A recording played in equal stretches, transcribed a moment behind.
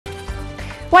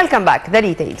Welcome back. The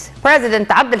details. President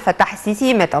Abdel Fattah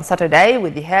al-Sisi met on Saturday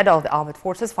with the head of the Armed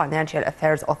Forces Financial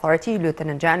Affairs Authority,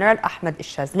 Lieutenant General Ahmed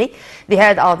al-Shazli, the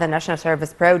head of the National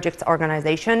Service Projects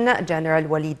Organization, General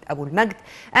Walid Abu al-Majd,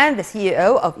 and the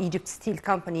CEO of Egypt Steel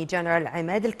Company, General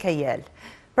Imad al-Kayyal.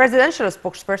 Presidential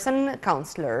spokesperson,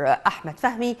 Councillor Ahmed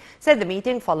Fahmy, said the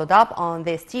meeting followed up on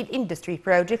the steel industry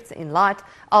projects in light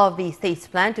of the state's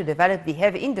plan to develop the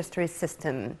heavy industries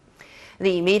system.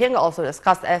 The meeting also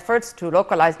discussed efforts to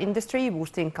localize industry,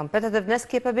 boosting competitiveness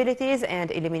capabilities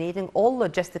and eliminating all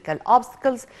logistical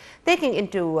obstacles, taking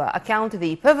into account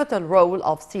the pivotal role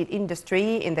of steel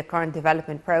industry in the current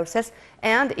development process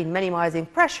and in minimizing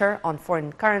pressure on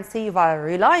foreign currency while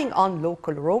relying on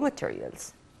local raw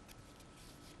materials.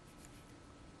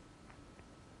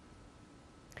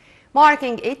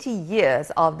 Marking 80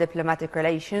 years of diplomatic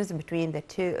relations between the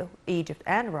two, Egypt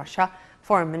and Russia,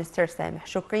 Foreign Minister Sameh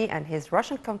Shoukry and his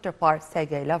Russian counterpart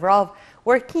Sergei Lavrov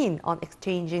were keen on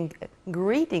exchanging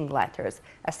greeting letters,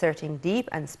 asserting deep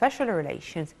and special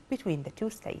relations between the two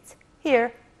states.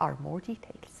 Here are more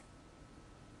details.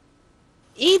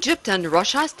 Egypt and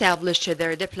Russia established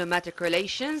their diplomatic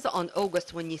relations on August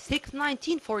 26,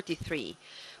 1943,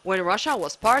 when Russia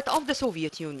was part of the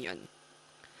Soviet Union.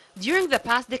 During the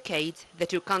past decades, the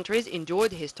two countries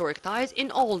enjoyed historic ties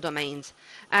in all domains.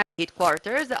 And the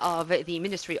headquarters of the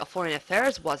Ministry of Foreign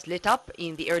Affairs was lit up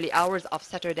in the early hours of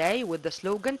Saturday with the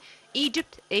slogan,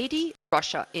 Egypt 80,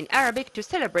 Russia in Arabic, to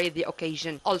celebrate the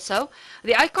occasion. Also,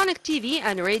 the iconic TV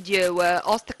and radio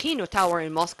Ostakino Tower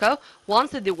in Moscow,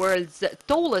 once the world's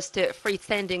tallest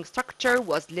freestanding structure,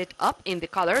 was lit up in the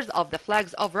colors of the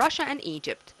flags of Russia and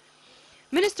Egypt.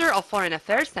 Minister of Foreign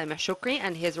Affairs Sameh Shoukry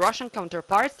and his Russian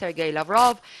counterpart Sergei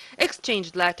Lavrov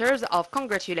exchanged letters of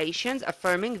congratulations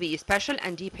affirming the special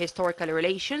and deep historical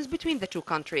relations between the two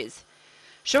countries.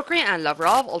 Shoukry and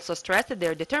Lavrov also stressed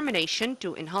their determination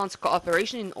to enhance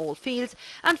cooperation in all fields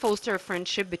and foster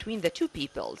friendship between the two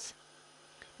peoples.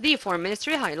 The Foreign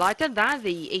Ministry highlighted that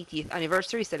the 80th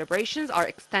anniversary celebrations are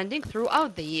extending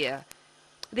throughout the year.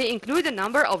 They include a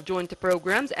number of joint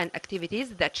programs and activities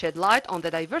that shed light on the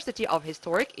diversity of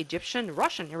historic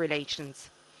Egyptian-Russian relations.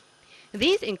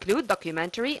 These include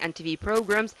documentary and TV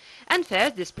programs and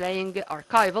fairs displaying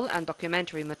archival and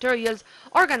documentary materials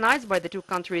organized by the two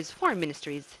countries' foreign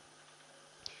ministries.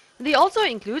 They also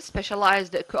include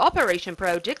specialized cooperation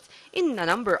projects in a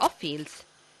number of fields.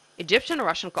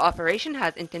 Egyptian-Russian cooperation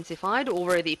has intensified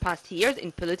over the past years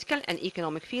in political and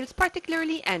economic fields,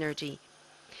 particularly energy.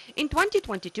 In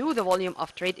 2022, the volume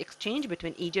of trade exchange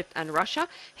between Egypt and Russia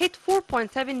hit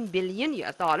 $4.7 billion,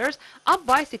 up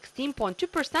by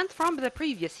 16.2% from the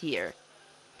previous year.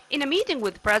 In a meeting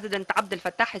with President Abdel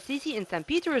Fattah al-Sisi in St.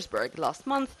 Petersburg last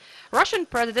month, Russian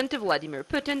President Vladimir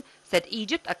Putin said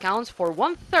Egypt accounts for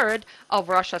 1/3 of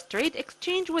Russia's trade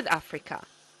exchange with Africa.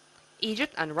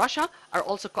 Egypt and Russia are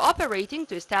also cooperating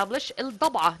to establish El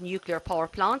Dab'a nuclear power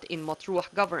plant in Matruh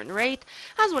Governorate,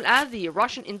 as well as the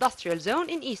Russian industrial zone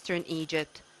in eastern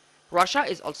Egypt. Russia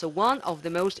is also one of the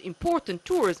most important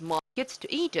tourist markets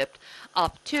to Egypt,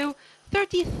 up to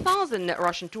 30,000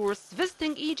 Russian tourists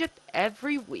visiting Egypt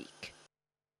every week.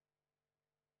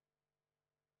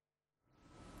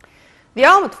 The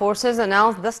Armed Forces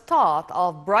announced the start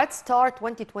of Bright Star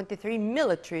 2023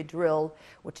 military drill,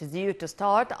 which is due to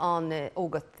start on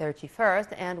August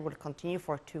 31st and will continue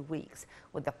for 2 weeks,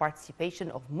 with the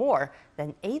participation of more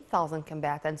than 8,000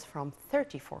 combatants from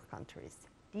 34 countries.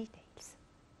 Details.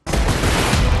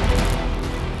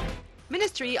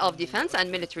 Ministry of Defense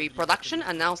and Military Production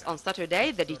announced on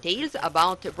Saturday the details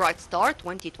about Bright Star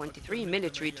 2023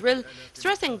 military drill,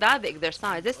 stressing that the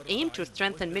exercises aim to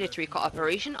strengthen military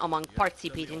cooperation among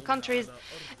participating countries,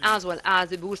 as well as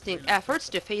boosting efforts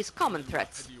to face common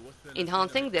threats.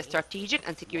 Enhancing the strategic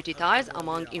and security ties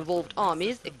among involved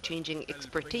armies, exchanging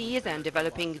expertise and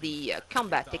developing the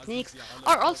combat techniques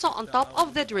are also on top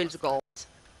of the drill's goals.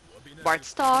 Bright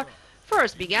Star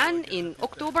first began in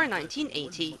October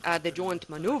 1980. The joint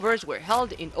maneuvers were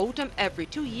held in autumn every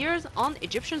 2 years on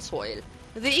Egyptian soil.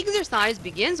 The exercise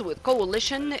begins with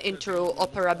coalition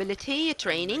interoperability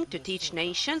training to teach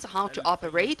nations how to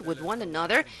operate with one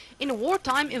another in a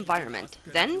wartime environment,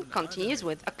 then continues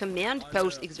with a command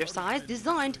post exercise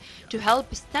designed to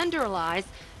help standardize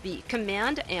the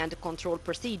command and control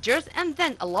procedures, and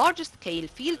then a large-scale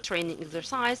field training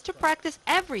exercise to practice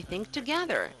everything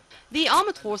together. The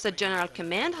Armed Forces General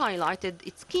Command highlighted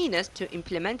its keenness to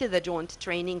implement the joint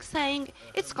training, saying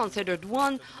it's considered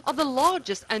one of the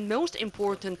largest and most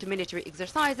important military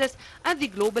exercises at the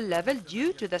global level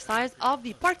due to the size of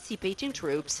the participating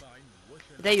troops.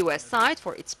 The U.S. side,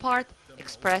 for its part,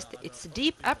 expressed its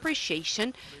deep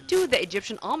appreciation to the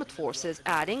Egyptian armed forces,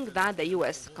 adding that the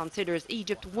U.S. considers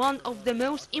Egypt one of the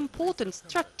most important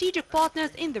strategic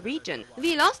partners in the region.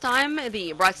 The last time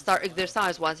the Bright Star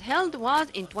exercise was held was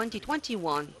in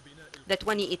 2021. The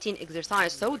 2018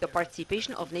 exercise saw the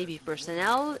participation of Navy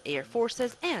personnel, air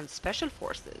forces, and special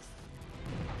forces.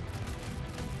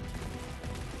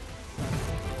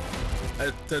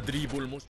 التدريب